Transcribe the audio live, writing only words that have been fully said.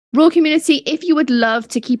Royal Community, if you would love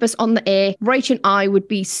to keep us on the air, Rach and I would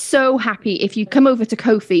be so happy if you come over to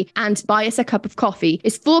Ko-fi and buy us a cup of coffee.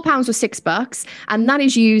 It's £4 or $6, and that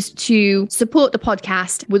is used to support the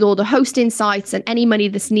podcast with all the host insights and any money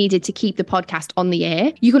that's needed to keep the podcast on the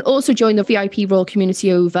air. You can also join the VIP Royal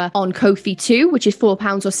Community over on Ko-fi too, which is £4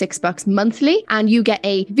 or $6 monthly, and you get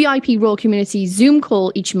a VIP Royal Community Zoom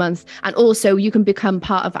call each month, and also you can become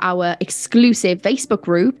part of our exclusive Facebook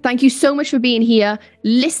group. Thank you so much for being here.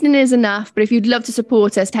 Listening is enough, but if you'd love to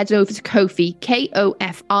support us, head over to Ko-fi,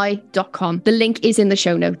 KOFI.com. The link is in the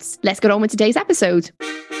show notes. Let's get on with today's episode.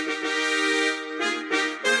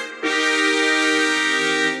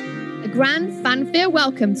 A grand fanfare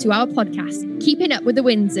welcome to our podcast, Keeping Up with the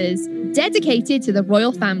Windsors, dedicated to the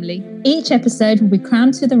royal family. Each episode will be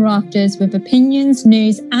crowned to the rafters with opinions,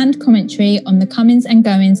 news and commentary on the comings and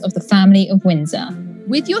goings of the family of Windsor.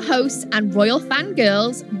 With your hosts and royal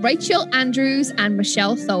fangirls, Rachel Andrews and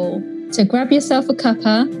Michelle Thole. So grab yourself a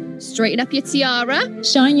cuppa, straighten up your tiara,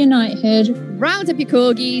 shine your knighthood, round up your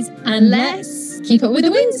corgis, and let's keep up with the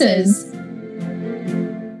Windsors.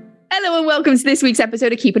 Hello and welcome to this week's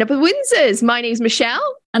episode of Keeping Up with Windsors. My name's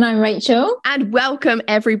Michelle. And I'm Rachel. And welcome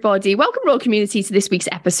everybody. Welcome Royal Community to this week's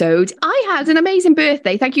episode. I had an amazing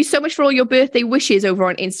birthday. Thank you so much for all your birthday wishes over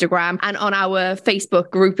on Instagram and on our Facebook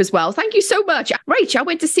group as well. Thank you so much. Rach, I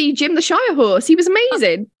went to see Jim the Shire Horse. He was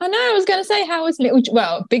amazing. I know. I was going to say, how was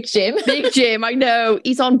Big Jim? Big Jim, I know.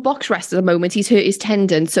 He's on box rest at the moment. He's hurt his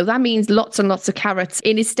tendon. So that means lots and lots of carrots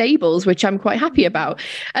in his stables, which I'm quite happy about.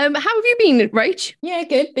 How have you been, Rach? Yeah,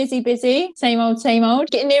 good. Busy. Same old.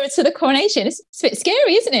 Getting nearer to the coronation. It's a bit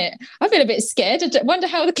scary, isn't it? I feel a bit scared. I wonder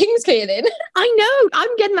how the king's feeling. I know.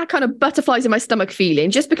 I'm getting that kind of butterflies in my stomach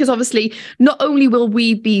feeling, just because obviously not only will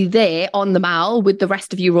we be there on the Mall with the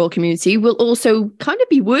rest of you Royal Community, we'll also kind of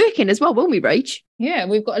be working as well, won't we, Rach? Yeah,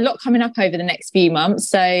 we've got a lot coming up over the next few months.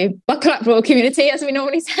 So buckle up, Royal Community, as we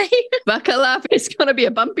normally say. Buckle up. It's going to be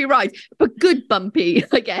a bumpy ride, but good bumpy,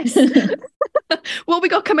 I guess. What we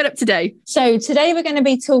got coming up today? So today we're going to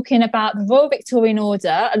be talking about the Royal Victorian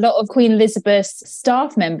Order. A lot of Queen Elizabeth's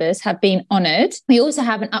staff members have been honoured. We also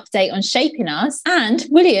have an update on Shaping Us and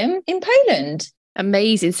William in Poland.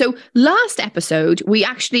 Amazing. So last episode, we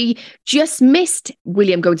actually just missed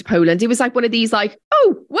William going to Poland. It was like one of these like,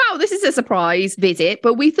 oh, wow, this is a surprise visit.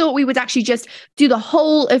 But we thought we would actually just do the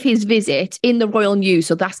whole of his visit in the royal news.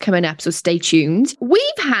 So that's coming up. So stay tuned. We've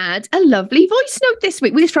had a lovely voice note this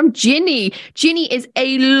week. It's from Ginny. Ginny is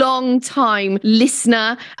a long time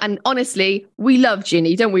listener. And honestly, we love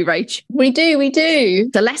Ginny, don't we, Rach? We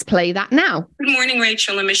do. So let's play that now. Good morning,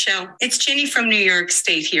 Rachel and Michelle. It's Ginny from New York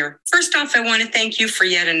State here. First off, I want to thank you for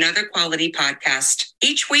yet another quality podcast.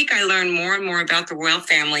 Each week, I learn more and more about the royal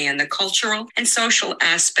family and the cultural and social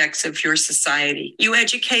aspects of your society. You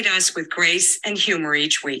educate us with grace and humor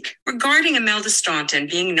each week. Regarding Imelda Staunton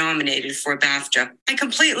being nominated for a BAFTA, I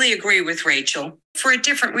completely agree with Rachel for a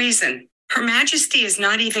different reason. Her Majesty has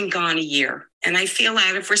not even gone a year, and I feel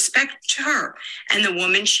out of respect to her and the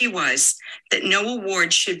woman she was that no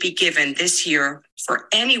award should be given this year for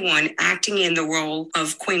anyone acting in the role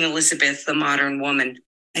of Queen Elizabeth, the modern woman.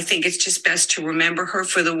 I think it's just best to remember her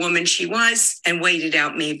for the woman she was and wait it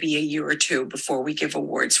out maybe a year or two before we give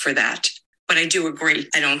awards for that. But I do agree.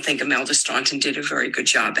 I don't think Imelda Staunton did a very good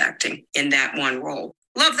job acting in that one role.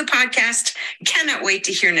 Love the podcast. Cannot wait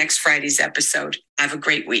to hear next Friday's episode. Have a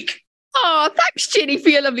great week. Oh, thanks, Ginny, for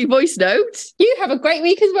your lovely voice note. You have a great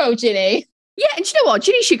week as well, Ginny. Yeah, and you know what?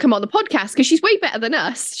 Ginny should come on the podcast because she's way better than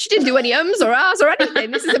us. She didn't do any ums or ahs or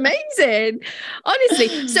anything. This is amazing.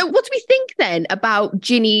 Honestly. So what do we think then about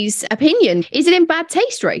Ginny's opinion? Is it in bad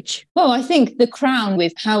taste, Rach? Well, I think The Crown,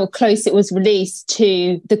 with how close it was released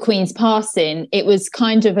to the Queen's passing, it was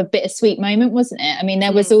kind of a bittersweet moment, wasn't it? I mean,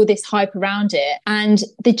 there was all this hype around it. And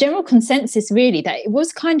the general consensus really that it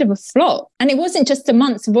was kind of a flop. And it wasn't just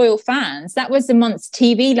amongst royal fans. That was amongst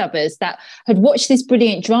TV lovers that had watched this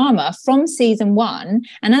brilliant drama from season one.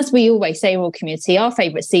 And as we always say, Royal Community, our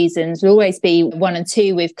favourite seasons will always be 1 and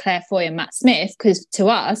 2 with Claire Foy and Matt Smith, because to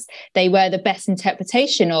us, they were the best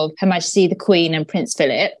interpretation of Her Majesty the Queen and Prince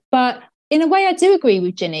Philip. But in a way, I do agree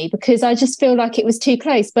with Ginny, because I just feel like it was too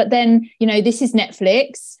close. But then, you know, this is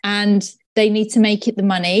Netflix and they need to make it the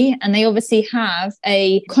money, and they obviously have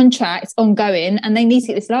a contract ongoing, and they need to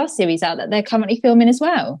get this last series out that they're currently filming as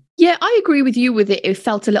well. Yeah, I agree with you with it. It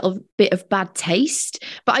felt a little bit of bad taste,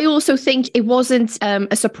 but I also think it wasn't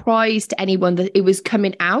a surprise to anyone that it was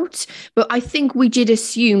coming out. But I think we did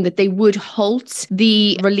assume that they would halt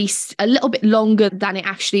the release a little bit longer than it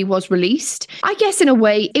actually was released. I guess in a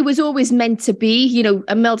way, it was always meant to be. You know,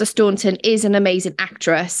 Imelda Staunton is an amazing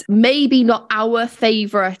actress, maybe not our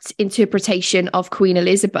favourite interpretation of Queen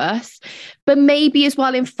Elizabeth, but maybe as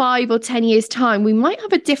well in 5 or 10 years' time, we might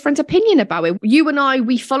have a different opinion about it. You and I,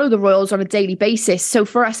 we follow the royals on a daily basis. So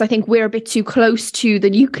for us, I think we're a bit too close to the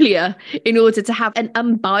nuclear in order to have an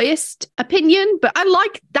unbiased opinion. But I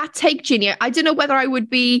like that take, Ginny. I don't know whether I would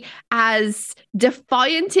be as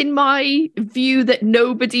defiant in my view that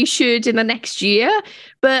nobody should in the next year.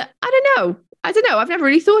 But I don't know. I've never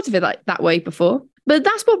really thought of it like that way before. But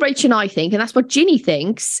that's what Rach and I think, and that's what Ginny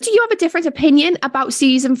thinks. Do you have a different opinion about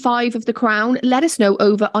season 5 of The Crown? Let us know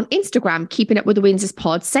over on Instagram, Keeping Up with the Windsors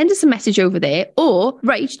Pod. Send us a message over there, or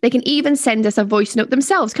Rach, they can even send us a voice note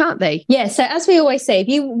themselves, can't they? Yeah, so as we always say, if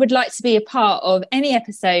you would like to be a part of any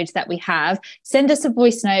episode that we have, send us a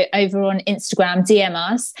voice note over on Instagram, DM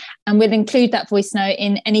us, and we'll include that voice note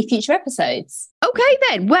in any future episodes. Okay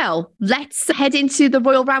then, well, let's head into the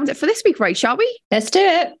Royal Roundup for this week, Rach, shall we? Let's do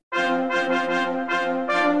it.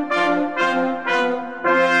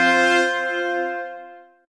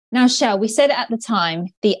 Now, Shell, we said it at the time,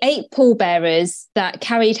 the 8 pallbearers that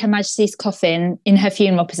carried Her Majesty's coffin in her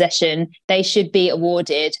funeral procession, they should be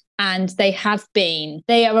awarded. And they have been.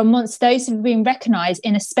 They are amongst those who have been recognised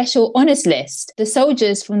in a special honours list. The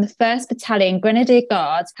soldiers from the 1st Battalion Grenadier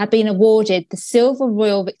Guards have been awarded the Silver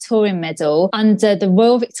Royal Victorian Medal under the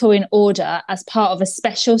Royal Victorian Order as part of a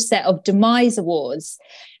special set of demise awards.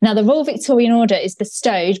 Now, the Royal Victorian Order is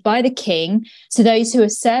bestowed by the King to those who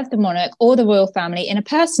have served the monarch or the royal family in a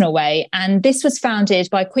personal way. And this was founded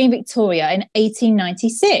by Queen Victoria in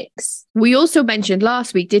 1896. We also mentioned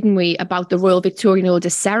last week, didn't we, about the Royal Victorian Order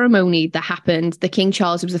ceremony that happened. The King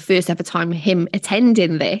Charles was the first ever time him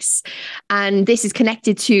attending this. And this is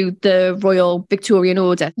connected to the Royal Victorian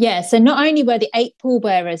Order. Yeah, so not only were the 8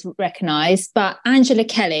 pallbearers recognised, but Angela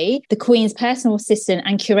Kelly, the Queen's personal assistant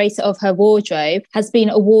and curator of her wardrobe, has been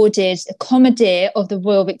awarded a Commandeer of the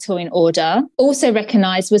Royal Victorian Order. Also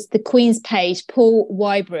recognised was the Queen's page, Paul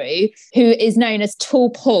Wybrew, who is known as Tall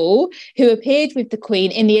Paul, who appeared with the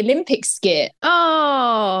Queen in the Olympic skit.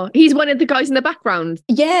 Oh, he's one of the guys in the background.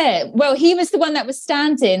 Yeah, well, he was the one that was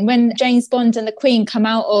standing when James Bond and the Queen come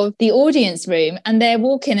out of the audience room and they're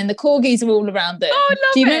walking and the corgis are all around them. Oh, I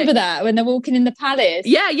love Do you it. remember that when they're walking in the palace?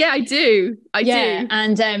 Yeah, I do. I do.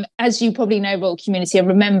 And as you probably know, royal community, I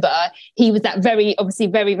remember he was that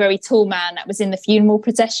very tall man that was in the funeral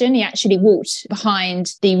procession. He actually walked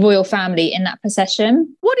behind the royal family in that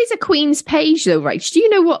procession. What is a Queen's page though, Rach? Do you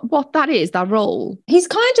know what that is, that role? He's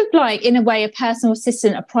kind of like, in a way, a personal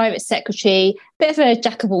assistant, a private secretary, bit of a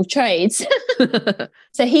jack of all trades.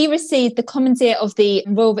 So he received the Commandeer of the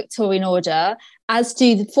Royal Victorian Order, as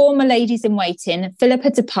do the former ladies in waiting,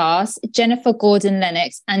 Philippa de Pass, Jennifer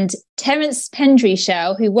Gordon-Lennox, and Terence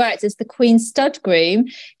Pendry-Shell, who worked as the Queen's stud groom,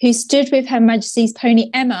 who stood with Her Majesty's pony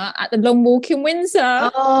Emma at the Long Walk in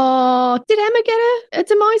Windsor. Oh, did Emma get a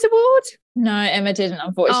demise award? No, Emma didn't,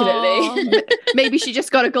 unfortunately. Oh, maybe she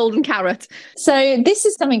just got a golden carrot. So this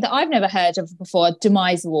is something that I've never heard of before, a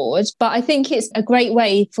demise award, but I think it's a great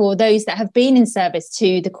way for those that have been in service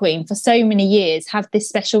to the Queen for so many years have this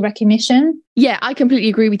special recognition. Yeah, I completely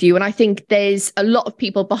agree with you. And I think there's a lot of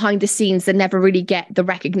people behind the scenes that never really get the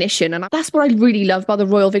recognition. And that's what I really love about the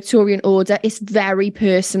Royal Victorian Order. It's very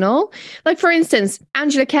personal. Like, for instance,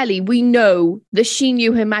 Angela Kelly, we know that she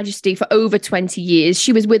knew Her Majesty for over 20 years.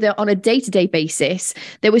 She was with her on a day-to-day basis.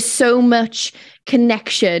 There was so much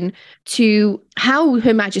connection to how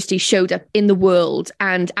Her Majesty showed up in the world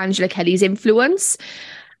and Angela Kelly's influence.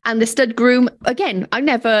 And the stud groom, again, I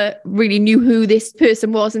never really knew who this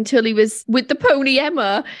person was until he was with the pony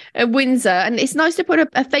Emma at Windsor. And it's nice to put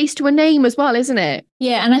a face to a name as well, isn't it?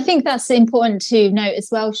 Yeah, and I think that's important to note as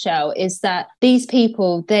well, Shell, is that these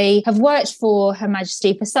people, they have worked for Her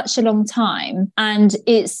Majesty for such a long time. And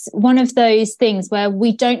it's one of those things where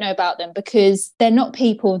we don't know about them because they're not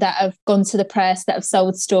people that have gone to the press, that have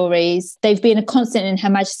sold stories. They've been a constant in Her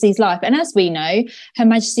Majesty's life. And as we know, Her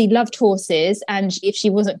Majesty loved horses. And if she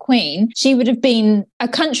wasn't Queen, she would have been a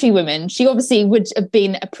countrywoman. She obviously would have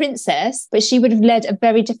been a princess, but she would have led a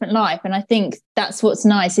very different life. And I think that's what's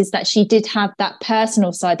nice, is that she did have that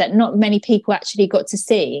personal side that not many people actually got to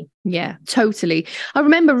see. Yeah, totally. I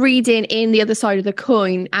remember reading in The Other Side of the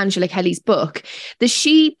Coin, Angela Kelly's book, that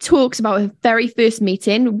she talks about her very first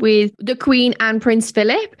meeting with the Queen and Prince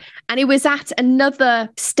Philip. And it was at another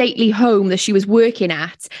stately home that she was working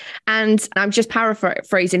at. And I'm just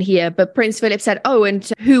paraphrasing here, but Prince Philip said, "Oh, and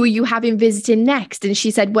who are you having visiting next?" And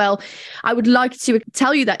she said, "Well, I would like to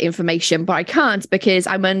tell you that information, but I can't because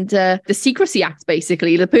I'm under the Secrecy Act,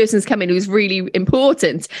 basically. The person's coming who's really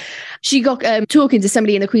important." She got talking to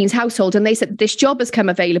somebody in the Queen's household, and they said, "This job has come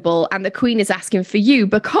available and the Queen is asking for you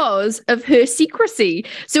because of her secrecy."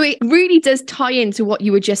 So it really does tie into what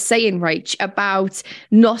you were just saying, Rach, about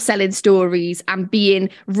not selling stories and being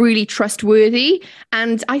really trustworthy.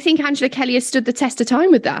 And I think Angela Kelly has stood the test of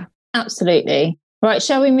time with that. Absolutely. Right,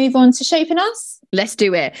 shall we move on to Shaping Us? Let's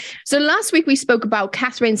do it. So last week we spoke about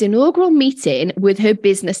Catherine's inaugural meeting with her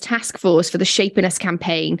business task force for the Shaping Us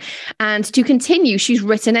campaign. And to continue, she's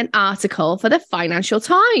written an article for the Financial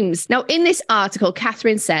Times. Now, in this article,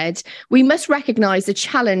 Catherine said, "We must recognise the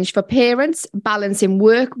challenge for parents balancing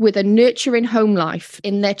work with a nurturing home life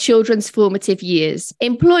in their children's formative years.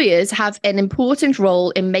 Employers have an important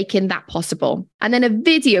role in making that possible." And then a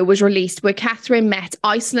video was released where Catherine met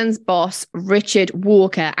Iceland's boss, Richard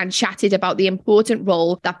Walker, and chatted about the important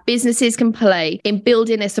role that businesses can play in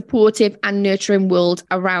building a supportive and nurturing world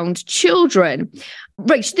around children.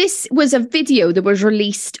 Rach, this was a video that was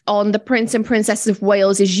released on the Prince and Princess of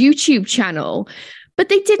Wales's YouTube channel, but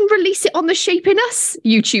they didn't release it on the Shaping Us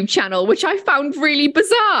YouTube channel, which I found really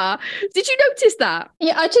bizarre. Did you notice that?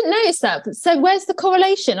 Yeah, I didn't notice that. So where's the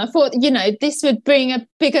correlation? I thought, this would bring a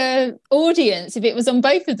bigger audience if it was on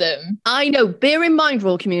both of them. I know. Bear in mind,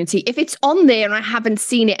 Royal Community, if it's on there and I haven't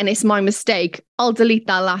seen it and it's my mistake, I'll delete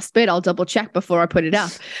that last bit. I'll double check before I put it up.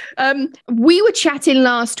 We were chatting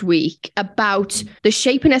last week about the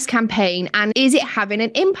Shaping Us campaign and is it having an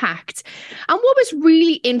impact? And what was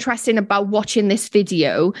really interesting about watching this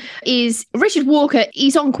video is Richard Walker,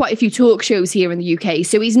 he's on quite a few talk shows here in the UK.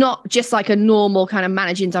 So he's not just like a normal kind of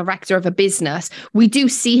managing director of a business. We do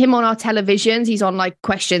see him on our televisions. He's on like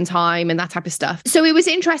Question Time and that type of stuff. So it was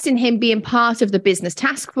interesting him being part of the business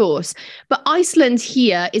task force. But Iceland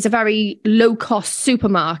here is a very low cost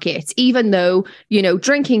supermarket, even though,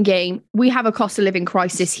 drinking game, we have a cost of living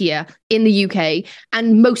crisis here in the UK.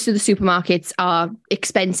 And most of the supermarkets are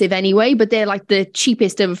expensive anyway, but they're like the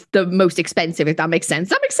cheapest of the most expensive, if that makes sense.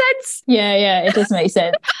 That makes sense? Yeah, it does make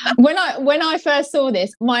sense. When I first saw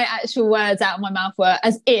this, my actual words out of my mouth were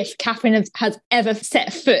as if Catherine has ever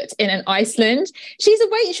set foot in an Iceland. She's a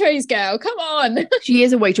Waitrose girl. Come on. She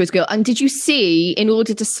is a Waitrose girl. And did you see, in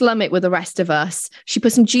order to slum it with the rest of us, she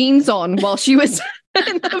put some jeans on while she was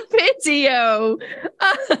in the video.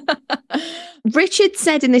 Richard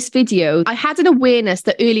said in this video, "I had an awareness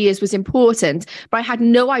that early years was important, but I had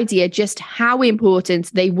no idea just how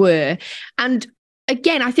important they were." And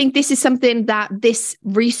again, I think this is something that this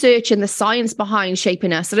research and the science behind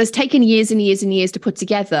Shaping Us that has taken years and years and years to put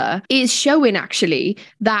together is showing actually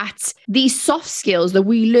that these soft skills that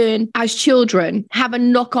we learn as children have a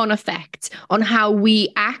knock-on effect on how we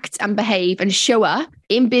act and behave and show up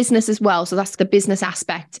in business as well. So that's the business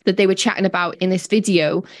aspect that they were chatting about in this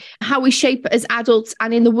video, how we shape as adults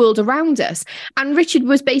and in the world around us. And Richard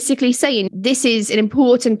was basically saying this is an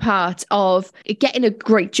important part of getting a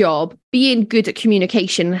great job, being good at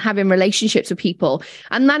communication and having relationships with people.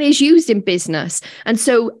 And that is used in business. And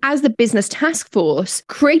so as the business task force,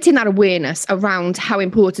 creating that awareness around how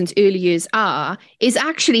important early years are is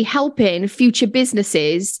actually helping future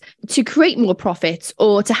businesses to create more profits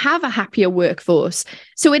or to have a happier workforce.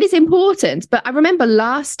 So it is important. But I remember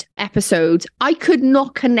last episode, I could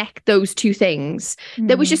not connect those two things.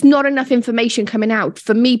 There was just not enough information coming out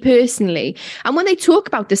for me personally. And when they talk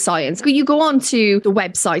about the science, you go on to the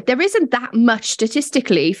website, there isn't that much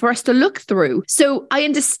statistically for us to look through. So I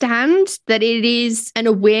understand that it is an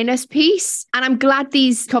awareness piece, and I'm glad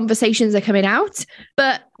these conversations are coming out.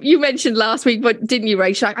 But you mentioned last week, but didn't you,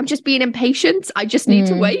 Rachel? I'm just being impatient. I just need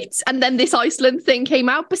to wait. And then this Iceland thing came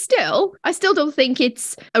out, but still, I still don't think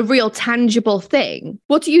it's a real tangible thing.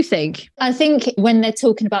 What do you think? I think when they're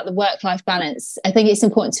talking about the work-life balance, I think it's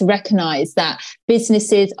important to recognise that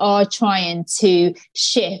businesses are trying to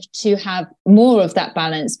shift to have more of that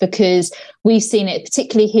balance, because we've seen it,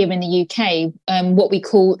 particularly here in the UK, what we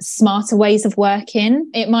call smarter ways of working.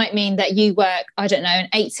 It might mean that you work, I don't know, an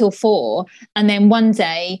 8 till 4, and then one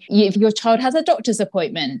day your child has a doctor's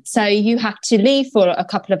appointment, so you have to leave for a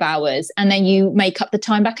couple of hours and then you make up the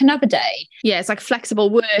time back another day. Yeah, it's like flexible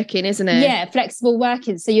working, isn't it? Yeah, flexible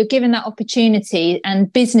working. So you're given that opportunity,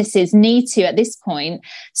 and businesses need to, at this point,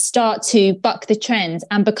 start to buck the trend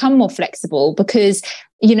and become more flexible, because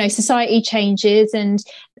society changes. And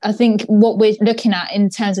I think what we're looking at in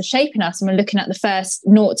terms of shaping us, and we're looking at the first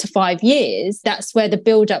 0 to 5 years, that's where the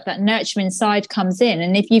build up, that nurturing side comes in.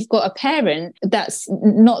 And if you've got a parent that's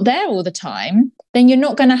not there all the time, then you're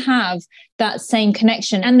not going to have that same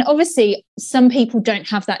connection. And obviously, some people don't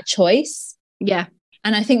have that choice. Yeah.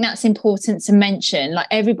 And I think that's important to mention. Like,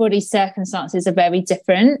 everybody's circumstances are very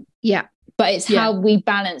different. Yeah. But it's how we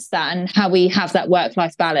balance that and how we have that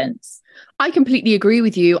work-life balance. I completely agree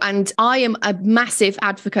with you. And I am a massive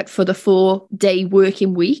advocate for the 4-day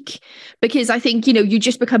working week, because I think, you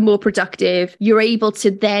just become more productive. You're able to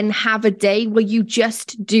then have a day where you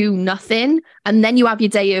just do nothing. And then you have your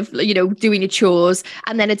day of, doing your chores,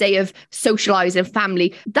 and then a day of socializing,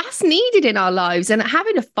 family. That's needed in our lives. And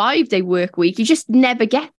having a 5-day work week, you just never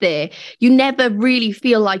get there. You never really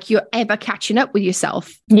feel like you're ever catching up with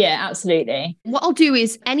yourself. Yeah, absolutely. What I'll do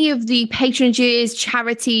is any of the patronages,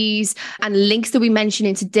 charities, and links that we mention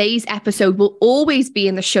in today's episode will always be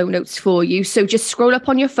in the show notes for you. So just scroll up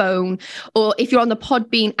on your phone, or if you're on the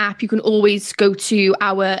Podbean app, you can always go to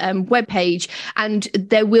our webpage, and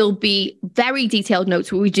there will be very detailed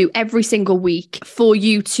notes where we do every single week for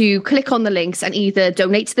you to click on the links and either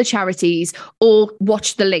donate to the charities or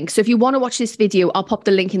watch the link. So if you want to watch this video, I'll pop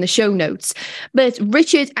the link in the show notes. But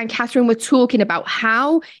Richard and Catherine were talking about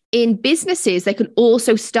how in businesses, they can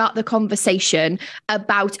also start the conversation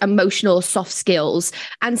about emotional soft skills.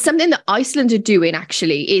 And something that Iceland are doing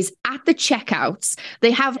actually is at the checkouts,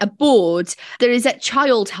 they have a board. There is at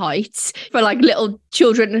child height for like little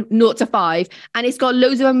children 0 to 5. And it's got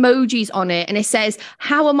loads of emojis on it. And it says,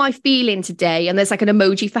 how am I feeling today? And there's like an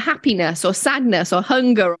emoji for happiness or sadness or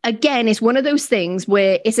hunger. Again, it's one of those things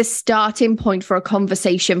where it's a starting point for a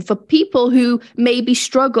conversation for people who maybe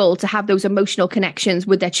struggle to have those emotional connections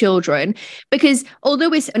with their children, because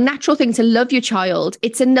although it's a natural thing to love your child,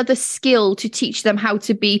 it's another skill to teach them how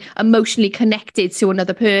to be emotionally connected to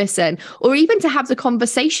another person, or even to have the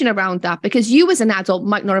conversation around that, because you as an adult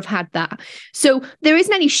might not have had that. So there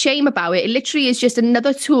isn't any shame about it. It literally is just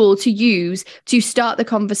another tool to use to start the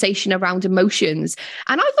conversation around emotions.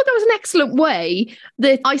 And I thought that was an excellent way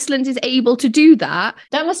that Iceland is able to do that.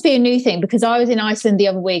 That must be a new thing, because I was in Iceland the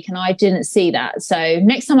other week and I didn't see that. So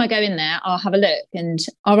next time I go in there, I'll have a look and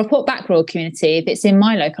I'll report back, Royal Community, if it's in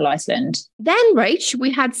my local Iceland. Then, Rach,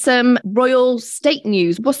 we had some royal state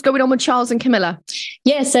news. What's going on with Charles and Camilla?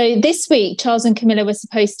 Yeah, so this week, Charles and Camilla were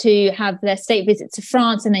supposed to have their state visit to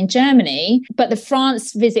France and then Germany, but the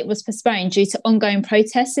France visit was postponed due to ongoing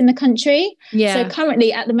protests in the country. Yeah. So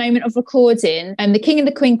currently, at the moment of recording, the King and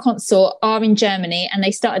the Queen Consort are in Germany, and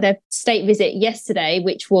they started their state visit yesterday,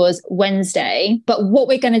 which was Wednesday. But what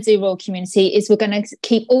we're going to do, Royal Community, is we're going to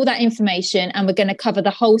keep all that information and we're going to cover the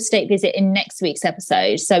whole state visit in next week's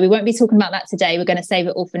episode. So we won't be talking about that today. We're going to save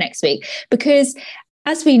it all for next week, because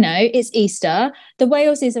as we know, it's Easter. The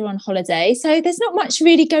Waleses are on holiday. So there's not much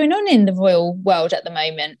really going on in the royal world at the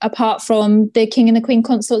moment, apart from the King and the Queen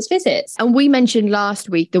Consort's visits. And we mentioned last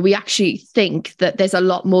week that we actually think that there's a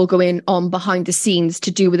lot more going on behind the scenes to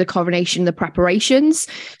do with the coronation and the preparations.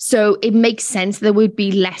 So it makes sense there would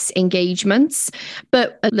be less engagements.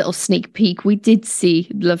 But a little sneak peek, we did see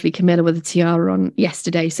lovely Camilla with a tiara on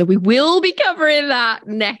yesterday. So we will be covering that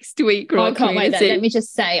next week. I can't wait. Let me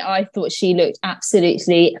just say, I thought she looked absolutely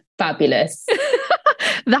fabulous.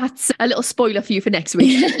 That's a little spoiler for you for next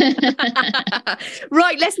week.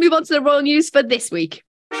 Right, let's move on to the royal news for this week.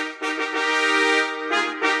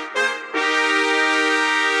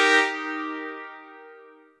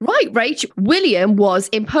 Right, Rach, William was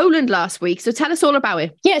in Poland last week. So tell us all about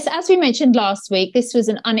it. Yes, as we mentioned last week, this was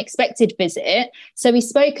an unexpected visit. So we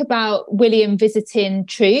spoke about William visiting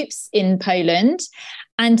troops in Poland.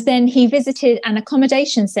 And then he visited an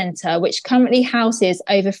accommodation centre which currently houses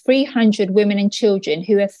over 300 women and children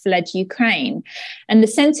who have fled Ukraine. And the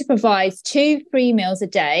centre provides 2 free meals a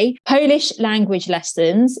day, Polish language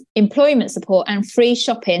lessons, employment support and free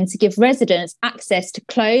shopping to give residents access to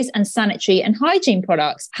clothes and sanitary and hygiene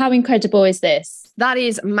products. How incredible is this? That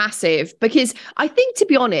is massive, because I think, to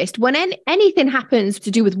be honest, when anything happens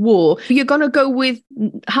to do with war, you're going to go with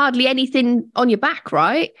hardly anything on your back,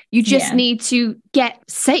 right? You just need to get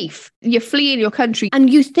safe. You're fleeing your country, and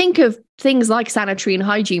you think of things like sanitary and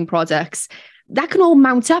hygiene products that can all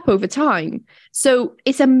mount up over time. So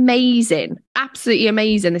it's amazing, absolutely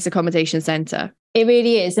amazing, this accommodation centre. It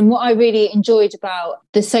really is. And what I really enjoyed about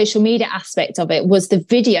the social media aspect of it was the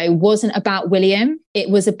video wasn't about William. It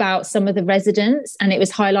was about some of the residents and it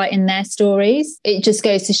was highlighting their stories. It just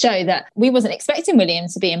goes to show that we wasn't expecting William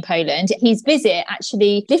to be in Poland. His visit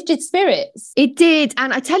actually lifted spirits. It did.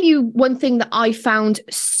 And I tell you one thing that I found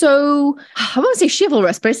so, I won't say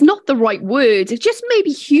chivalrous, but it's not the right word. It's just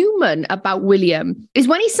maybe human about William is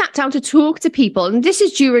when he sat down to talk to people. And this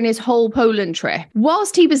is during his whole Poland trip.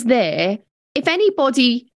 Whilst he was there, if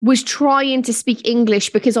anybody was trying to speak English,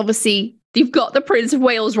 because obviously you've got the Prince of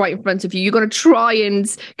Wales right in front of you, you're going to try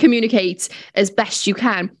and communicate as best you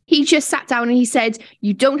can. He just sat down and he said,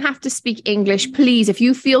 you don't have to speak English. Please, if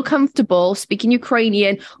you feel comfortable speaking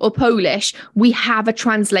Ukrainian or Polish, we have a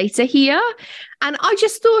translator here. And I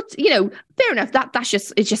just thought, fair enough,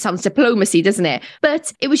 it just sounds diplomacy, doesn't it?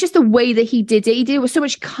 But it was just the way that he did it. He did it with so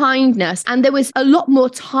much kindness. And there was a lot more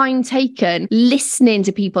time taken listening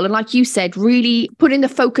to people. And like you said, really putting the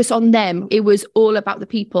focus on them. It was all about the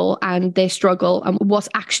people and their struggle and what's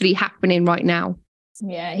actually happening right now.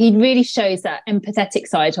 Yeah, he really shows that empathetic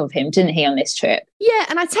side of him, didn't he, on this trip? Yeah,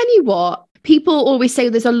 and I tell you what, people always say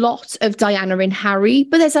there's a lot of Diana in Harry,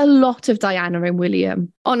 but there's a lot of Diana in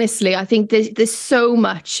William. Honestly, I think there's so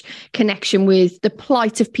much connection with the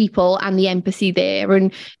plight of people and the empathy there.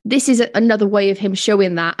 And this is another way of him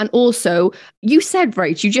showing that. And also, you said,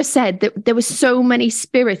 Rach, you just said that there were so many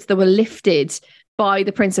spirits that were lifted by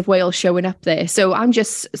the Prince of Wales showing up there. So I'm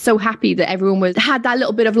just so happy that everyone had that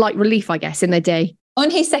little bit of light relief, I guess, in their day. On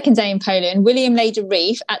his second day in Poland, William laid a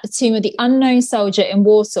wreath at the tomb of the unknown soldier in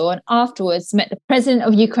Warsaw and afterwards met the president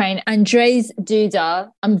of Ukraine, Andrzej Duda.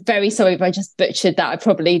 I'm very sorry if I just butchered that. I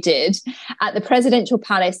probably did. At the presidential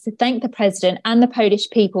palace to thank the president and the Polish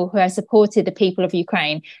people who have supported the people of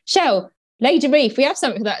Ukraine. Shell, laid a wreath. We have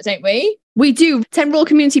something for that, don't we? We do. 10 Royal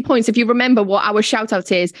Community points if you remember what our shout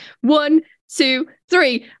out is. 1, 2,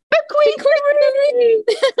 3. Bequeath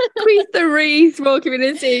the wreath, Royal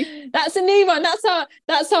Community. That's a new one.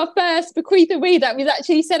 That's our first bequeath the wreath that was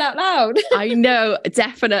actually said out loud. I know,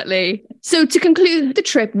 definitely. So to conclude the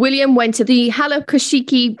trip, William went to the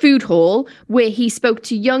Halakashiki Food Hall, where he spoke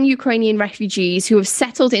to young Ukrainian refugees who have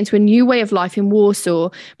settled into a new way of life in Warsaw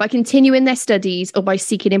by continuing their studies or by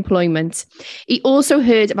seeking employment. He also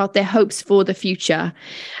heard about their hopes for the future.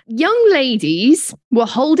 Young ladies were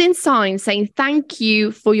holding signs saying, "Thank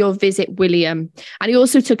you for your visit, William." And he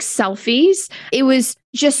also took selfies. It was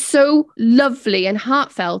just so lovely and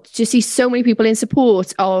heartfelt to see so many people in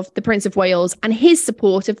support of the Prince of Wales and his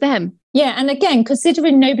support of them. Yeah, and again,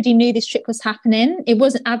 considering nobody knew this trip was happening, it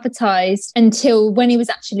wasn't advertised until when he was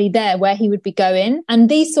actually there, where he would be going. And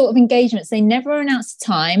these sort of engagements, they never announce the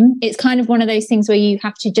time. It's kind of one of those things where you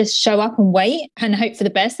have to just show up and wait and hope for the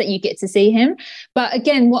best that you get to see him. But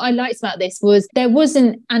again, what I liked about this was there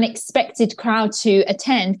wasn't an expected crowd to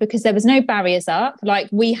attend because there was no barriers up like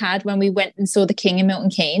we had when we went and saw the King in Milton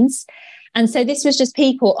Keynes. And so this was just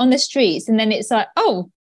people on the streets. And then it's like, oh,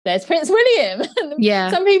 there's Prince William. Yeah.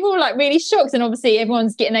 Some people were like really shocked. And obviously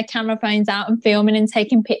everyone's getting their camera phones out and filming and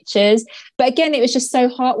taking pictures. But again, it was just so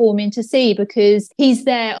heartwarming to see because he's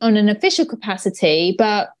there on an official capacity.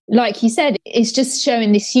 But like you said, it's just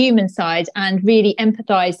showing this human side and really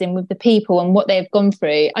empathizing with the people and what they've gone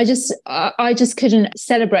through. I just couldn't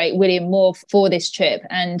celebrate William more for this trip.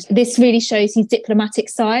 And this really shows his diplomatic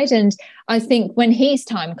side. And I think when his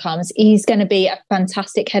time comes, he's going to be a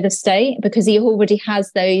fantastic head of state because he already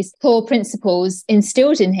has those core principles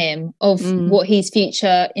instilled in him of what his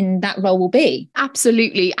future in that role will be.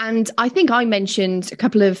 Absolutely. And I think I mentioned a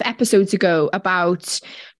couple of episodes ago about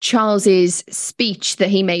Charles's speech that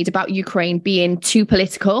he made about Ukraine being too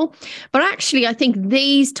political. But actually, I think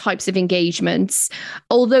these types of engagements,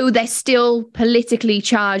 although they're still politically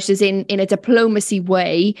charged as in a diplomacy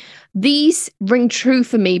way, these ring true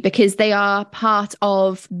for me because they are part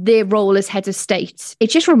of their role as head of state. It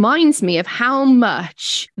just reminds me of how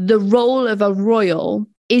much the role of a royal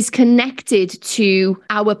is connected to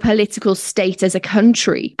our political state as a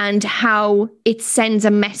country and how it sends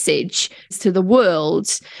a message to the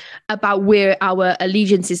world about where our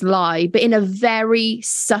allegiances lie, but in a very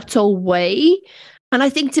subtle way. And I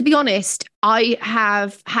think, to be honest, I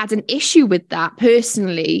have had an issue with that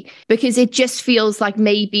personally, because it just feels like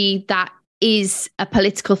maybe that is a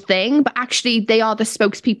political thing, but actually they are the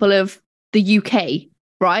spokespeople of the UK.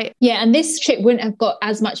 Right. Yeah. And this trip wouldn't have got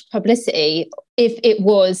as much publicity if it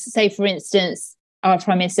was, say, for instance, our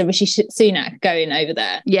Prime Minister Rishi Sunak going over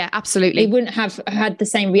there. Yeah, absolutely. It wouldn't have had the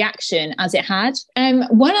same reaction as it had.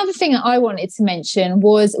 One other thing that I wanted to mention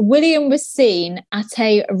was William was seen at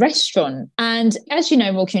a restaurant. And as you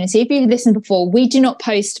know, Royal Community, if you've listened before, we do not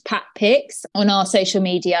post pat pics on our social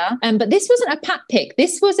media. But this wasn't a pat pic.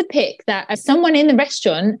 This was a pic that someone in the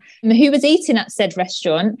restaurant who was eating at said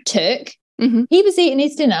restaurant took. Mm-hmm. He was eating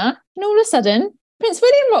his dinner and all of a sudden, Prince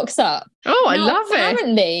William rocks up. Oh, I love it.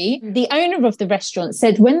 Apparently, the owner of the restaurant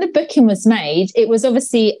said when the booking was made, it was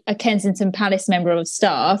obviously a Kensington Palace member of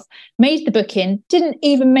staff, made the booking, didn't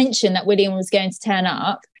even mention that William was going to turn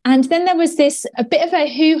up. And then there was a bit of a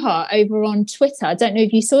hoo-ha over on Twitter. I don't know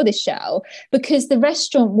if you saw this, Shell, because the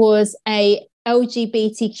restaurant was a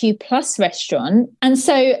LGBTQ plus restaurant. And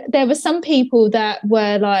so there were some people that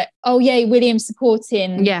were like, oh yeah, William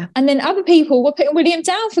supporting. Yeah. And then other people were putting William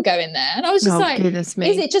down for going there. And I was just goodness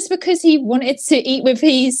me. Is it just because he wanted to eat with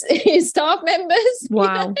his staff members?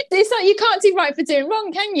 Wow. You know? It's like you can't do right for doing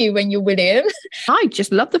wrong, can you, when you're William? I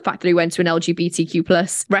just love the fact that he went to an LGBTQ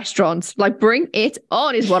plus restaurant. Like, bring it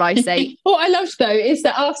on is what I say. What I loved though is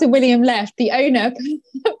that after William left, the owner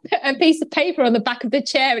put a piece of paper on the back of the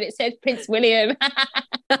chair and it said Prince William. As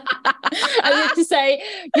if to say,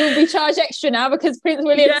 you'll be charged extra now because Prince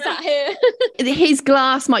William sat here. His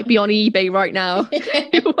glass might be on eBay right now.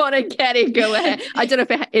 You want to get it, go ahead. I don't know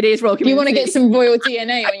if it is Royal Community. You want to get some royal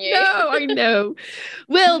DNA on you. I know.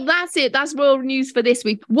 Well, that's it. That's royal news for this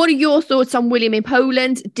week. What are your thoughts on William in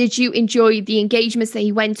Poland? Did you enjoy the engagements that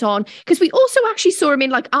he went on? Because we also actually saw him in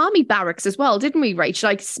like army barracks as well, didn't we, Rach?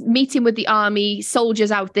 Like meeting with the army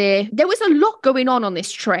soldiers out there. There was a lot going on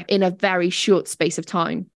this trip in a very short space of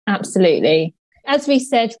time. Absolutely. As we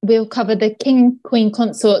said, we'll cover the King Queen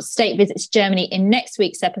Consort state visits to Germany in next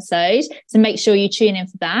week's episode. So make sure you tune in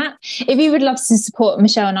for that. If you would love to support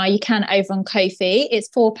Michelle and I, you can over on Ko-fi. It's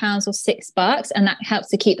 £4 or $6. And that helps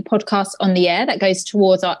to keep the podcast on the air. That goes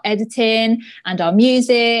towards our editing and our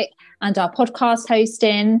music and our podcast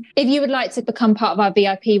hosting. If you would like to become part of our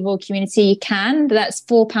VIP Royal Community, you can. That's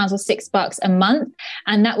 £4 or $6 a month.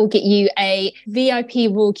 And that will get you a VIP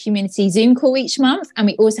Royal Community Zoom call each month. And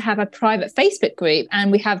we also have a private Facebook group.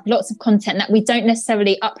 And we have lots of content that we don't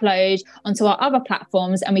necessarily upload onto our other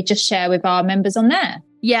platforms. And we just share with our members on there.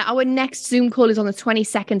 Yeah, our next Zoom call is on the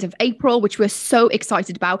 22nd of April, which we're so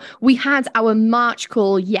excited about. We had our March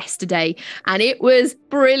call yesterday and it was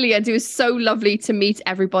brilliant. It was so lovely to meet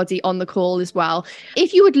everybody on the call as well.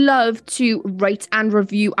 If you would love to rate and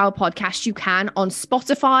review our podcast, you can on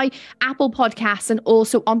Spotify, Apple Podcasts, and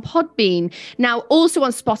also on Podbean. Now, also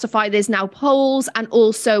on Spotify, there's now polls and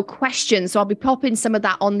also questions. So I'll be popping some of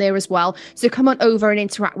that on there as well. So come on over and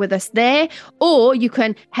interact with us there. Or you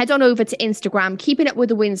can head on over to Instagram, Keeping Up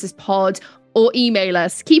With the Windsors Pod, or email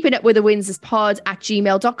us,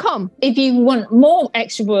 keepingupwiththewindsorspod@gmail.com. If you want more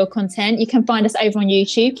extra royal content, you can find us over on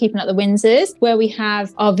YouTube, Keeping Up the Windsors, where we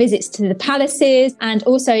have our visits to the palaces. And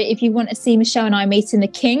also, if you want to see Michelle and I meeting the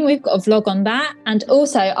King, we've got a vlog on that. And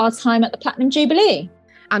also our time at the Platinum Jubilee.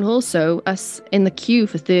 And also us in the queue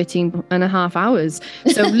for 13 and a half hours.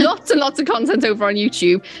 So lots and lots of content over on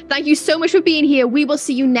YouTube. Thank you so much for being here. We will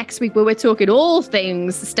see you next week where we're talking all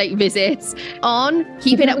things state visits on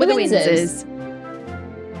Keeping Up With the Windsors.